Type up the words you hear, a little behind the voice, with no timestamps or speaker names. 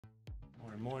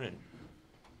Morning.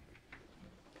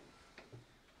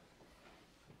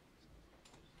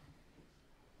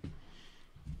 I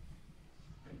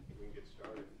think we can get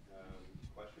started.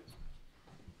 Questions?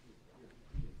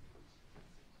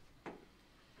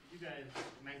 You guys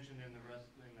mentioned in the press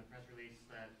release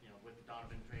that, with the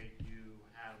Donovan trade, you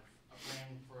have a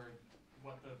plan for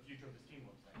what the future of this team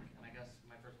looks like. And I guess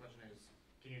my first question is,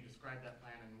 can you describe that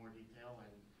plan in more detail,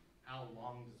 and how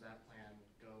long does that plan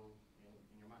go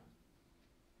in your mind?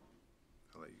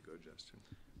 I'll let you go, Justin.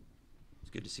 It's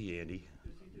good to see you, Andy.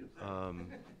 Good to see you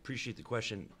too. Appreciate the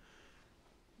question.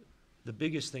 The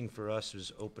biggest thing for us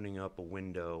was opening up a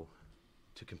window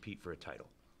to compete for a title.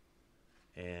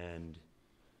 And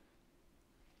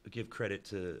give credit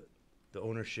to the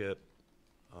ownership,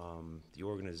 the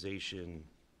organization,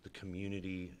 the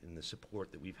community, and the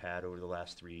support that we've had over the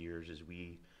last 3 years as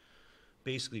we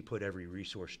basically put every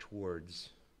resource towards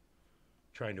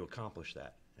trying to accomplish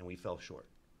that, and we fell short.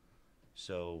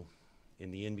 So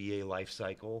in the NBA life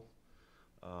cycle,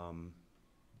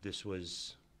 this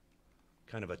was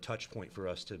kind of a touch point for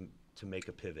us to make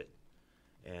a pivot.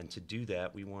 And to do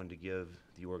that, we wanted to give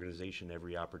the organization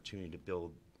every opportunity to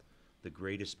build the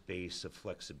greatest base of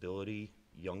flexibility,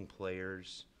 young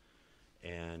players,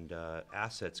 and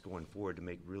assets going forward to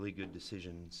make really good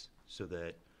decisions so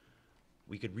that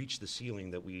we could reach the ceiling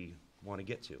that we want to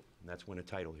get to, and that's win a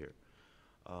title here.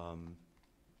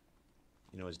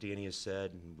 As Danny has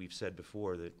said, and we've said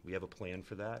before, that we have a plan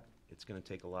for that. It's going to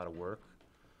take a lot of work,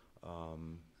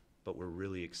 but we're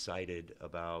really excited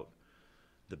about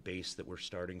the base that we're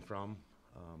starting from,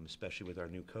 especially with our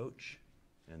new coach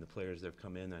and the players that have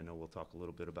come in. I know we'll talk a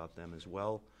little bit about them as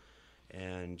well,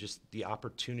 and just the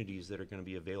opportunities that are going to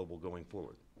be available going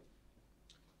forward.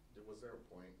 Was there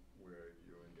a point where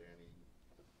you and Danny,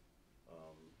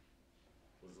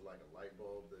 was it like a light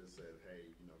bulb that said,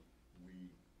 hey,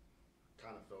 we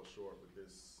kind of fell short with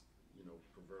this,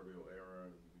 proverbial era,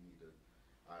 and we need to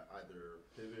either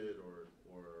pivot or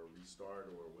restart,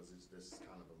 or was it this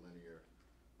kind of a linear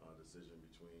decision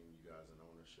between you guys and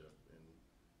ownership? And,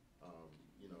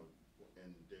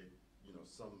 and did,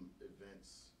 some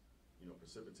events,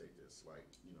 precipitate this, like,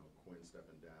 Quinn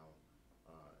stepping down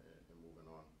and moving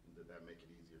on? Did that make it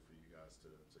easier for you guys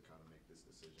to kind of make this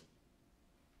decision?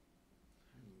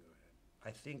 Go ahead.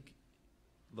 I think,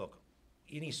 look,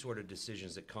 any sort of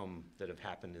decisions that have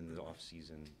happened in the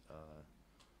offseason,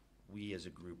 we as a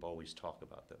group always talk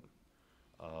about them.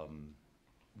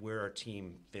 Where our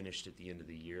team finished at the end of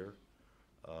the year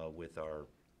with our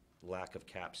lack of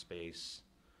cap space,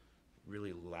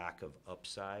 really lack of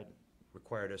upside,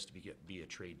 required us to be a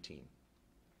trade team.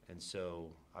 And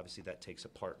so obviously that takes a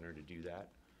partner to do that.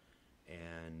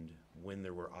 And when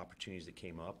there were opportunities that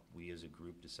came up, we as a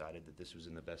group decided that this was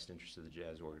in the best interest of the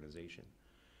Jazz organization.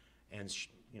 And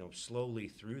slowly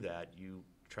through that, you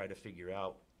try to figure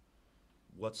out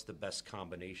what's the best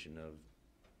combination of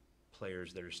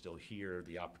players that are still here,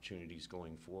 the opportunities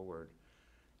going forward.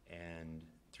 And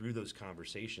through those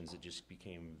conversations, it just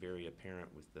became very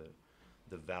apparent with the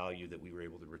value that we were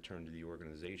able to return to the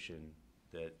organization,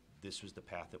 that this was the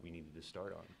path that we needed to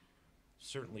start on.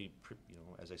 Certainly,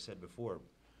 as I said before,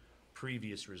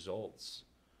 previous results,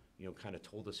 kind of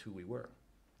told us who we were.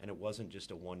 And it wasn't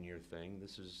just a one-year thing.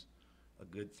 This is a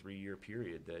good 3-year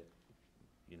period that,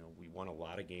 we won a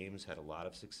lot of games, had a lot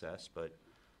of success, but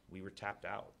we were tapped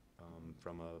out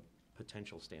from a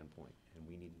potential standpoint, and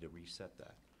we needed to reset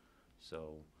that.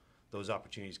 So those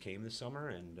opportunities came this summer,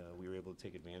 and we were able to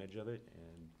take advantage of it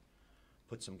and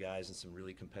put some guys in some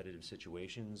really competitive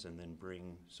situations, and then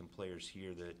bring some players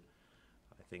here that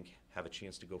I think have a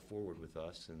chance to go forward with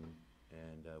us and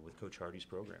with Coach Hardy's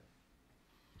program.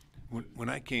 When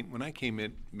I came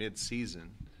in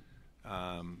mid-season,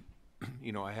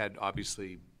 I had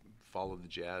obviously followed the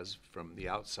Jazz from the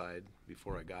outside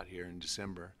before I got here in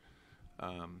December,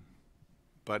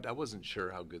 but I wasn't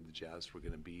sure how good the Jazz were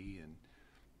going to be, and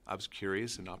I was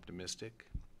curious and optimistic.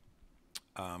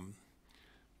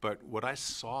 But what I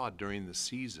saw during the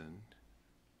season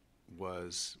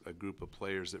was a group of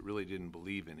players that really didn't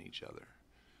believe in each other.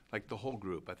 Like the whole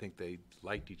group, I think they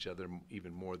liked each other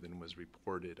even more than was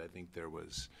reported. I think there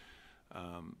was,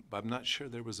 but I'm not sure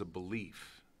there was a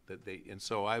belief that they, and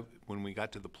so when we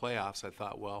got to the playoffs, I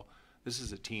thought, well, this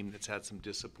is a team that's had some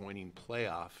disappointing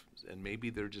playoffs, and maybe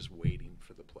they're just waiting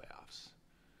for the playoffs.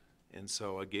 And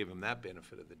so I gave them that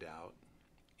benefit of the doubt,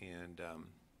 and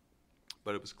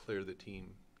but it was clear the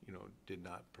team, did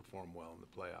not perform well in the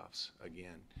playoffs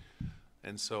again.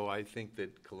 And so I think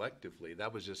that collectively,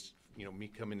 that was just, me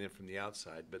coming in from the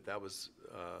outside, but that was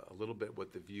a little bit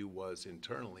what the view was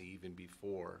internally even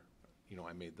before,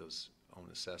 I made those own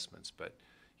assessments. But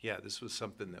Yeah, this was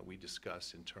something that we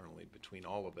discussed internally between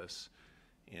all of us,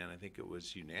 and I think it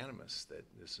was unanimous that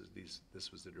this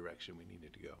was the direction we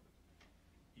needed to go.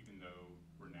 Even though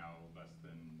we're now less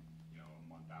than, a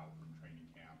month out from training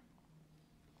camp,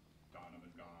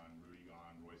 Donovan gone, Rudy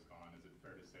gone, Royce gone, is it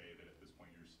fair to say that at this point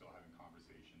you're still having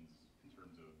conversations in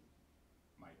terms of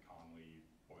Mike Conley,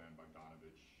 Bojan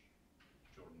Bogdanovic,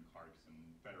 Jordan Clarkson,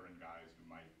 veteran guys who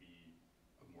might be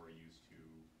of more use to,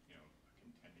 a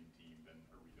contending team than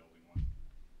a rebuilding one?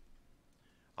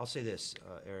 I'll say this,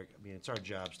 Eric, it's our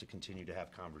jobs to continue to have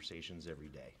conversations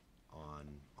every day on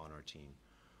our team.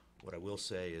 What I will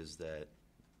say is that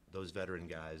those veteran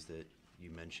guys that you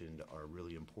mentioned are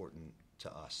really important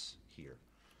to us here.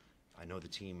 I know the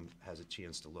team has a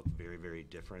chance to look very, very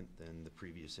different than the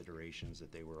previous iterations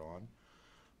that they were on,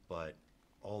 but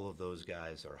all of those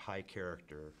guys are high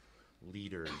character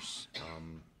leaders,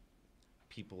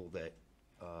 people that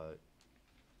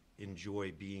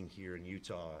enjoy being here in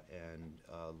Utah and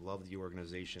love the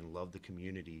organization, love the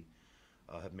community,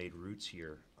 have made roots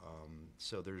here.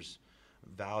 So there's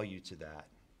value to that.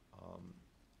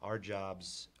 Our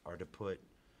jobs are to put,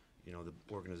 the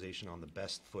organization on the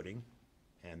best footing,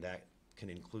 and that can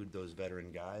include those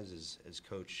veteran guys as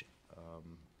Coach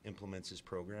implements his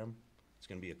program. It's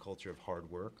going to be a culture of hard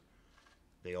work.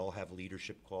 They all have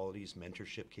leadership qualities,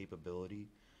 mentorship capability,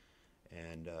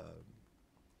 and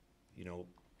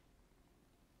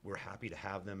we're happy to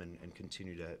have them and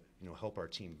continue to help our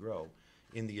team grow.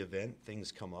 In the event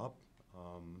things come up,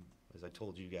 as I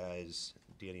told you guys,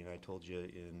 Danny and I told you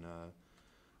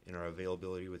in our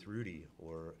availability with Rudy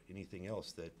or anything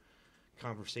else, that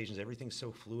conversations, everything's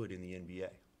so fluid in the NBA.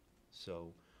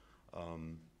 So,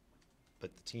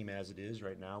 but the team as it is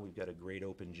right now, we've got a great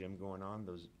open gym going on.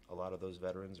 A lot of those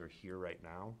veterans are here right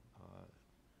now,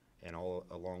 and all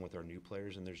along with our new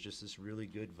players, and there's just this really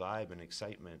good vibe and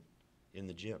excitement in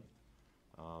the gym.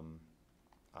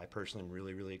 I personally am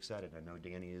really, really excited. I know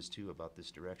Danny is too about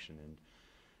this direction,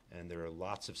 and there are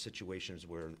lots of situations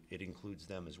where it includes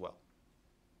them as well.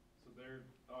 So they're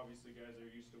obviously guys that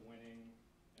are used to winning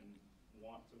and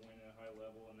want to win at a high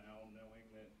level, and now knowing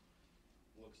that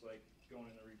looks like going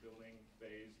in the rebuilding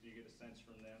phase, do you get a sense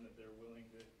from them that they're willing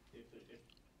to, if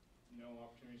no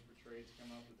opportunities for trades come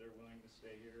up, that they're willing to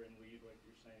stay here and lead like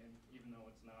you're saying, even though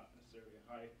it's not necessarily a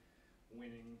high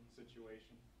winning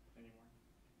situation anymore?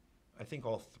 I think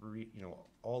all three,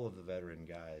 all of the veteran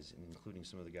guys, and including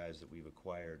some of the guys that we've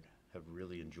acquired, have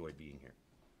really enjoyed being here.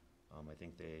 I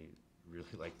think they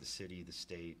really like the city, the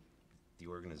state, the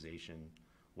organization,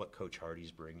 what Coach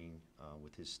Hardy's bringing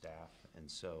with his staff. And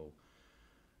so,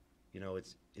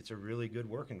 it's a really good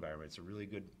work environment. It's a really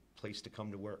good place to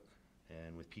come to work,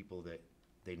 and with people that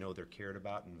they know they're cared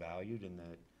about and valued, and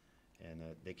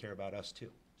that they care about us too.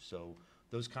 So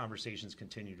those conversations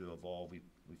continue to evolve.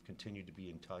 We've continued to be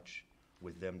in touch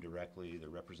with them directly, their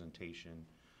representation.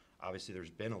 Obviously,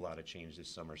 there's been a lot of change this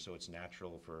summer, so it's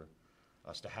natural for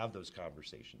us to have those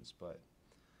conversations. But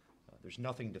there's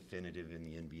nothing definitive in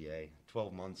the NBA.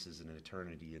 12 months is an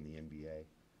eternity in the NBA.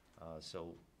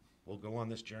 So we'll go on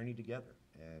this journey together.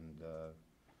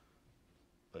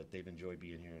 But they've enjoyed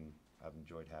being here, and I've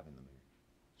enjoyed having them here.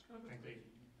 I think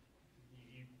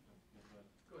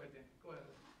Go ahead, Dan. Go ahead.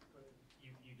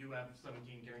 you do have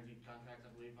 17 guaranteed contracts,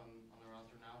 I believe, on the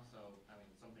roster now. So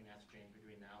something has to change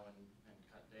between now and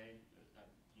cut day.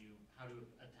 How to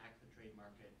attack the trade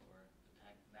market or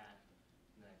attack that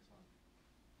in the next month?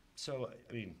 So,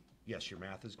 yes, your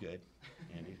math is good,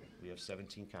 Andy. We have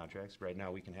 17 contracts. Right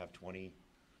now, we can have 20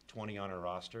 on our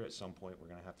roster. At some point, we're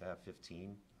going to have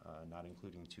 15, not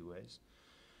including two-ways.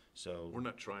 So We're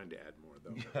not trying to add more,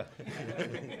 though.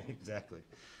 Exactly.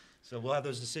 So we'll have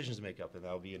those decisions to make up, and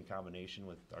that'll be in combination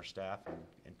with our staff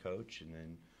and coach. And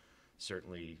then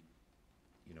certainly,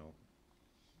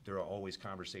 there are always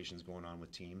conversations going on with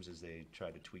teams as they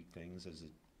try to tweak things as the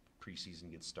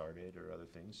preseason gets started or other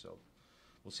things. So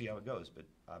we'll see how it goes. But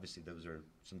obviously, those are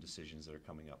some decisions that are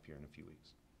coming up here in a few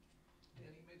weeks. Dan,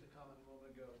 you made the comment a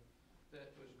moment ago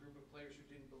that it was a group of players who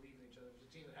didn't believe in each other. It was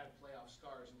a team that had playoff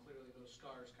scars, and clearly those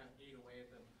scars kind of ate away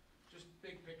at them. Just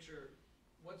big picture,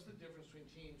 what's the difference between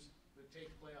teams that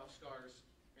take playoff scars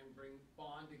and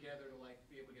bond together to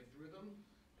be able to get through them,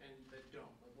 and that don't?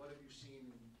 What have you seen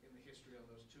in the history on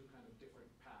those two kind of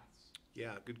different paths?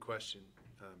 Yeah, good question,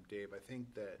 Dave. I think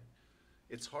that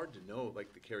it's hard to know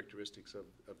the characteristics of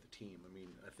the team.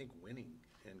 I think winning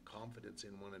and confidence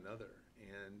in one another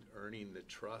and earning the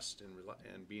trust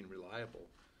and being reliable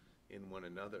in one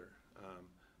another.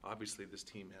 Obviously, this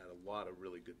team had a lot of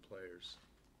really good players.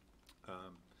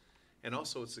 And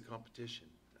also, it's the competition.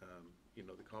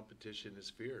 the competition is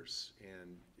fierce,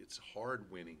 and it's hard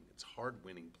winning. It's hard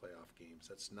winning playoff games.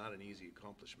 That's not an easy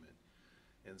accomplishment.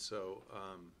 And so,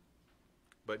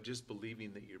 but just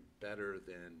believing that you're better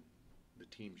than the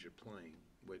teams you're playing,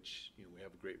 which, we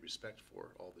have a great respect for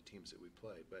all the teams that we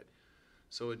play. But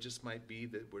so it just might be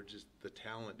that the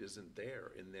talent isn't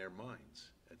there in their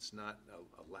minds. It's not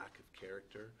a lack of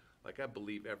character. Like, I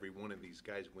believe every one of these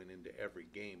guys went into every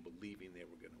game believing they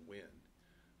were going to win.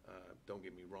 Don't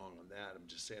get me wrong on that. I'm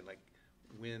just saying, like,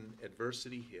 when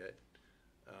adversity hit,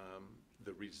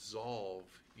 the resolve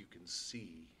you can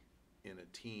see in a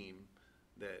team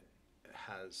that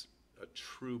has a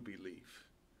true belief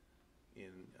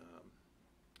in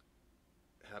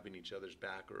having each other's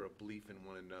back, or a belief in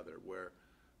one another, where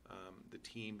the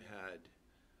team had,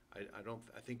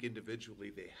 I think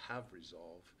individually they have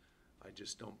resolve. I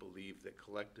just don't believe that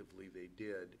collectively they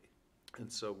did.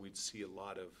 And so we'd see a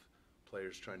lot of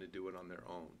players trying to do it on their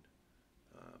own,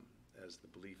 as the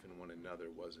belief in one another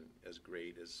wasn't as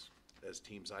great as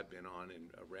teams I've been on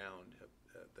and around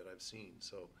that I've seen.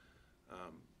 So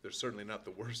they're certainly not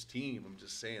the worst team. I'm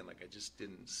just saying, like, I just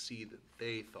didn't see that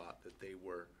they thought that they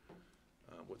were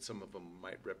what some of them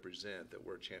might represent, that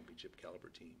we're a championship caliber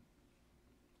team.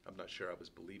 I'm not sure I was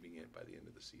believing it by the end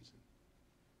of the season.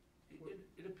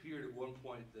 It appeared at one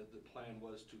point that the plan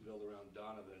was to build around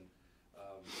Donovan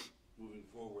moving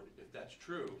forward. If that's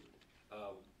true,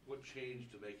 what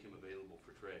changed to make him available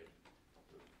for trade?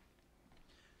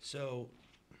 So,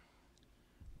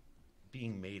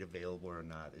 being made available or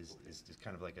not is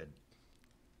kind of like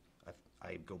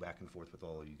I go back and forth with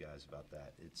all of you guys about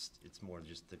that. It's more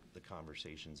just the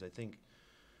conversations. I think,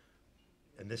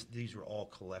 and these were all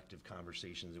collective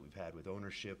conversations that we've had with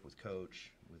ownership, with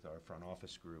coach, with our front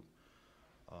office group.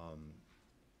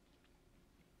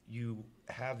 You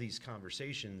have these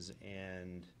conversations,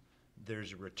 and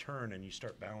there's a return, and you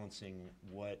start balancing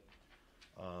what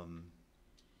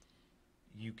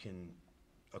you can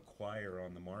acquire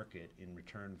on the market in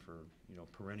return for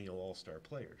perennial all-star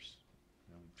players.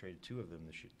 We've traded 2 of them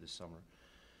this summer.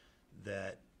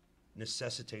 That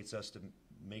necessitates us to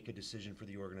make a decision for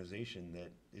the organization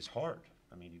that is hard.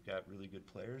 I mean, you've got really good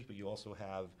players, but you also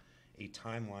have a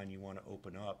timeline you want to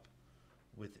open up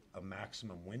with a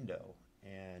maximum window.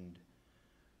 And,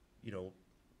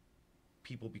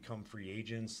 people become free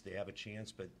agents, they have a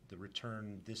chance, but the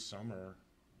return this summer,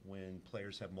 when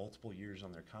players have multiple years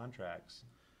on their contracts,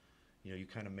 you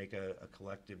kind of make a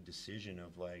collective decision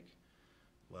of, like,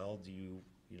 well, do you,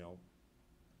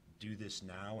 do this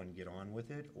now and get on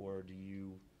with it? Or do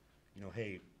you,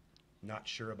 hey, not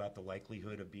sure about the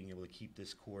likelihood of being able to keep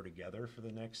this core together for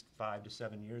the next 5 to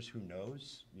 7 years? Who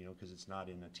knows? Because it's not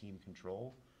in a team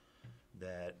control.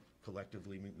 That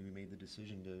collectively we made the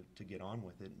decision to get on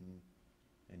with it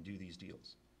and do these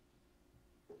deals.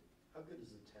 How good is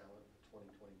the talent in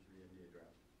the 2023 NBA draft?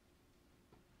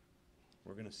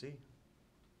 We're going to see.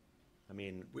 I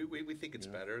mean, We think it's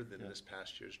better than yeah. this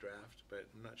past year's draft, but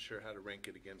I'm not sure how to rank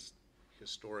it against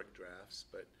historic drafts,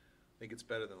 but I think it's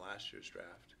better than last year's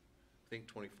draft. I think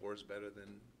 24 is better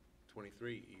than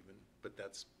 23 even, but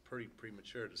that's pretty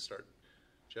premature to start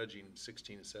judging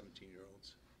 16 and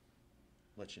 17-year-olds.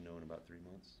 let you know in about 3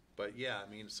 months. But yeah, I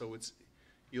mean, so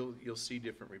you'll see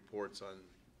different reports on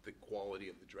the quality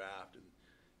of the draft, and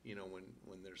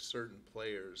when there's certain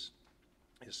players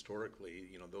historically,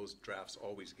 those drafts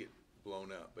always get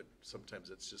blown up, but sometimes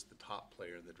it's just the top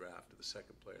player in the draft or the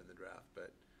second player in the draft.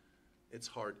 But it's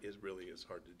hard. It really is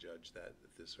hard to judge that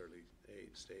at this early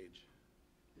stage.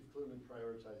 You've clearly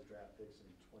prioritized draft picks in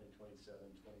 2027,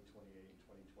 2028,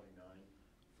 2029.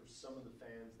 For some of the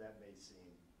fans, that may seem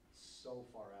so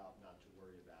far out not to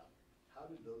worry about. How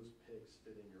do those picks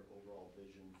fit in your overall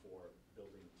vision for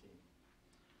building a team?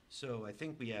 So I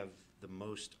think we have the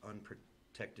most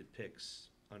unprotected picks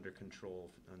under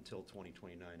control until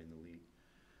 2029 in the league.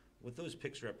 What those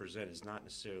picks represent is not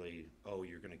necessarily, oh,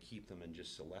 you're going to keep them and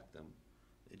just select them.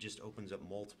 It just opens up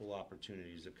multiple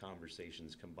opportunities of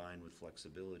conversations combined with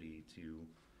flexibility to,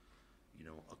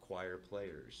 acquire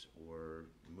players or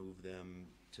move them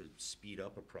to speed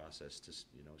up a process, to,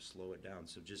 slow it down.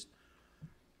 So just,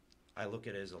 I look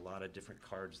at it as a lot of different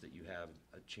cards that you have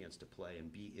a chance to play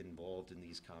and be involved in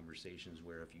these conversations,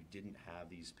 where if you didn't have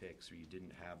these picks or you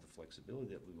didn't have the flexibility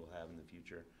that we will have in the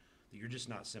future, that you're just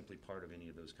not simply part of any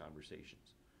of those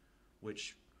conversations,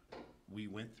 which we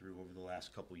went through over the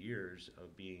last couple years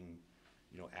of being,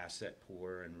 asset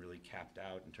poor and really capped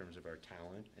out in terms of our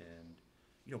talent. And,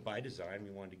 by design,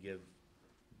 we wanted to give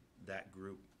that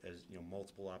group as,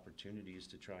 multiple opportunities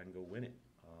to try and go win it.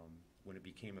 When it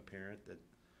became apparent that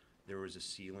there was a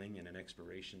ceiling and an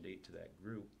expiration date to that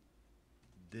group,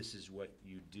 this is what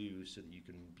you do so that you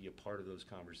can be a part of those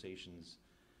conversations.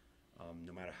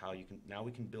 No matter how you can, now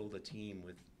we can build a team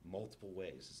with multiple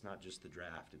ways. It's not just the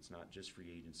draft, it's not just free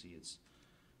agency, it's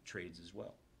trades as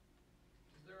well.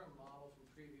 Is there a model from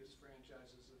previous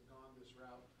franchises that have gone this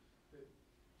route that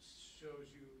shows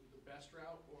you the best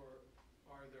route, or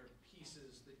are there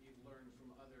pieces that you've learned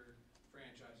from other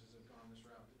franchises that have gone this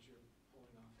route that you're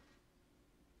pulling off?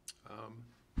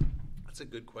 That's a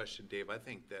good question, Dave. I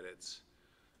think that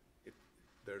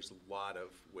there's a lot of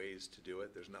ways to do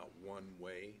it. There's not one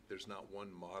way. There's not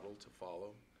one model to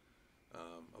follow.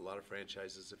 A lot of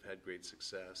franchises have had great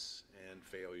success and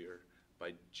failure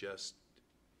by just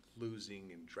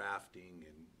losing and drafting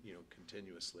and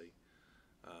continuously.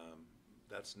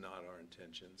 That's not our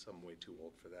intention. So I'm way too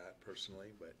old for that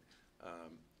personally, but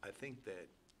I think that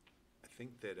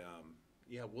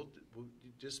yeah, we'll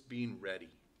just being ready,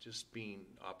 just being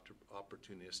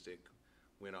opportunistic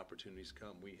when opportunities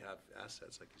come. We have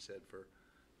assets, like you said, for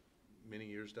many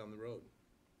years down the road.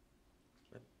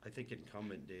 I think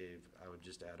incumbent, Dave, I would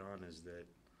just add on, is that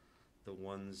the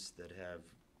ones that have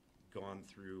gone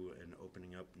through and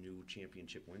opening up new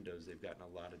championship windows, they've gotten a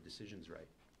lot of decisions right.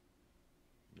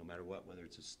 No matter what, whether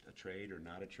it's a trade or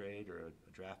not a trade or a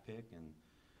draft pick, and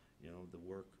the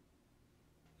work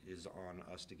is on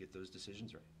us to get those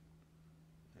decisions right.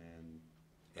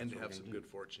 And to have some good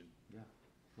fortune. Yeah,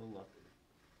 a little luck.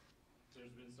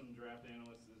 There's been some draft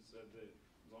analysts that said that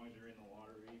as long as you're in the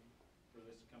lottery for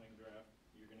this coming draft,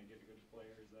 you're going to get a good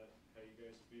player. Is that how you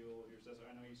guys feel?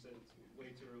 I know you said it's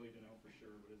way too early to know for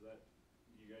sure, but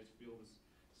do you guys feel this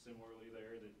similarly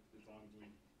there, that as long as we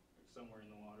are somewhere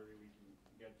in the lottery, we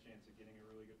got a chance of getting a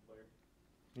really good player?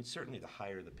 And certainly the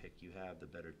higher the pick you have, the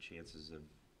better chances of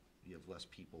you have less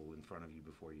people in front of you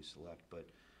before you select. But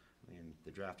I mean,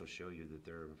 the draft will show you that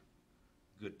there are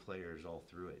good players all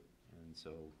through it. And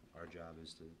so our job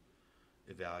is to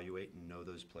evaluate and know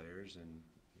those players, and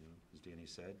as Danny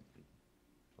said,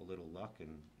 a little luck and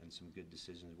some good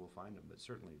decisions will find them. But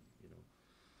certainly,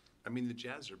 I mean, the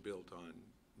Jazz are built on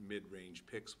mid-range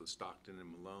picks with Stockton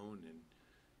and Malone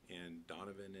and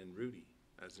Donovan and Rudy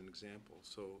as an example.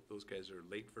 So those guys are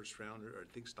late first rounder. I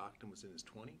think Stockton was in his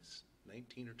 20s,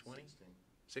 19 or 20?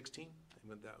 16. I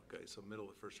went that, okay, so middle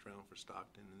of the first round for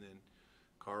Stockton. And then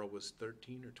Carl was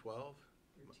 13 or 12?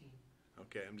 13.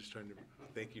 Okay, I'm just trying to,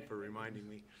 thank you for reminding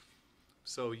me.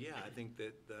 So yeah, I think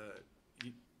that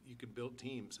you could build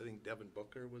teams. I think Devin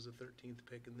Booker was a 13th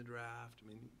pick in the draft. I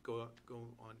mean, go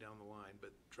on down the line,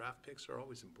 but draft picks are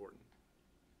always important.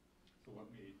 So what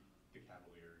made the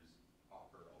Cavaliers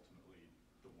offer ultimately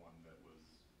the one that was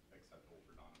acceptable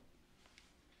for Donovan?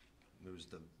 it was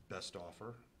the best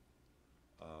offer.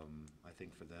 I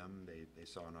think for them, they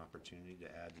saw an opportunity to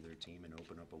add to their team and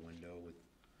open up a window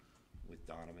with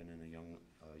Donovan and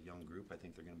a young group. I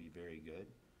think they're going to be very good,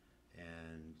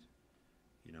 and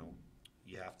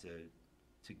you have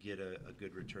to get a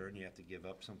good return, you have to give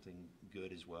up something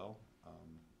good as well.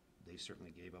 They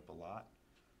certainly gave up a lot,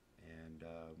 and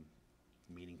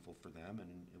meaningful for them,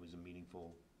 and it was a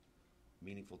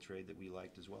meaningful trade that we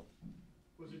liked as well.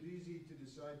 Was it easy to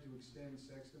decide to extend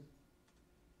Sexton?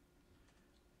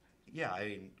 Yeah, I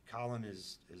mean, Colin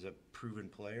is a proven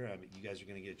player. I mean, you guys are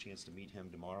going to get a chance to meet him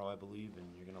tomorrow, I believe,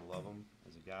 and you're going to love him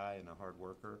as a guy and a hard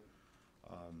worker.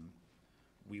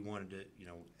 We wanted to,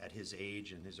 at his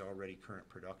age and his already current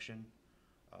production,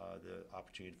 the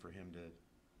opportunity for him to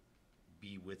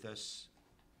be with us,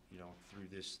 through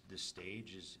this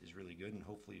stage is really good, and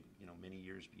hopefully, many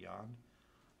years beyond.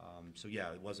 So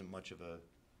yeah, it wasn't much of a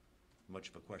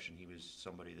question. He was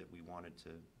somebody that we wanted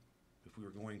to, if we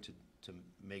were going to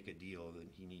make a deal, then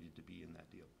he needed to be in that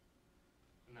deal.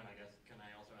 And then I guess, can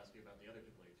I also ask you about the other two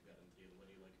players who got in the deal? What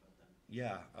do you like about them?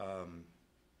 Yeah.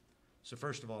 So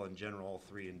first of all, in general, all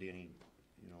three, and Danny,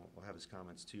 will have his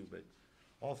comments too, but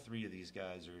all three of these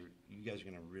guys you guys are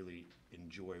going to really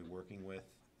enjoy working with,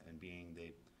 and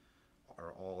they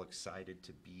are all excited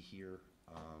to be here.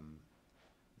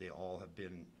 They all have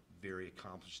been very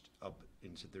accomplished up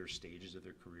into their stages of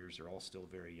their careers. They're all still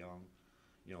very young.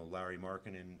 Larry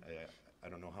Markkinen, I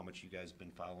don't know how much you guys have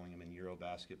been following him in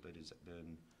Eurobasket, but has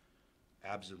been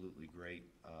absolutely great.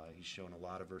 He's shown a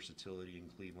lot of versatility in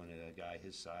Cleveland, and a guy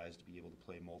his size to be able to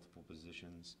play multiple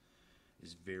positions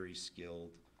is very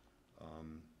skilled.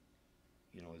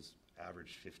 Has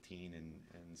averaged 15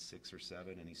 and 6 or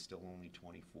 7, and he's still only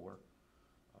 24.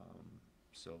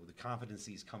 So the confidence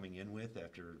he's coming in with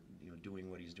after doing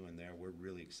what he's doing there, we're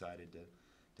really excited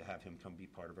to have him come be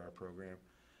part of our program.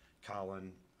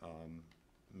 Colin,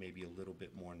 maybe a little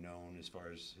bit more known as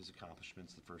far as his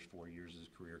accomplishments the first 4 years of his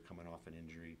career, coming off an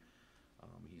injury.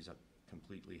 He's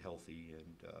completely healthy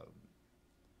and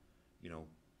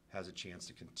has a chance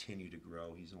to continue to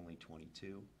grow. He's only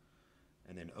 22.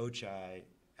 And then Ochai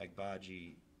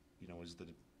Agbaji, was the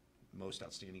most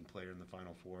outstanding player in the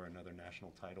Final Four, another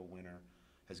national title winner,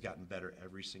 has gotten better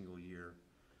every single year.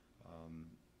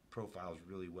 Profiles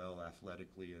really well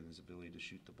athletically and his ability to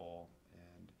shoot the ball.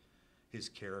 And his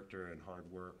character and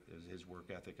hard work, his work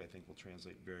ethic, I think will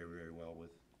translate very, very well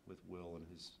with Will in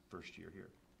his first year here.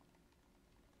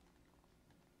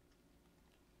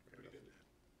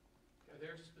 Are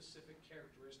there specific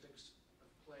characteristics of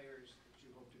players that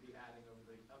you hope to be adding over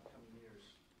the upcoming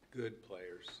years? Good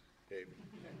players, David.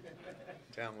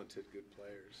 Talented, good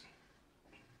players.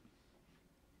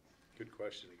 Good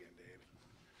question again, Dave.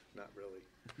 Not really.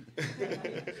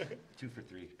 2 for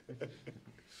 3.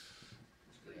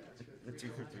 2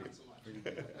 for 3.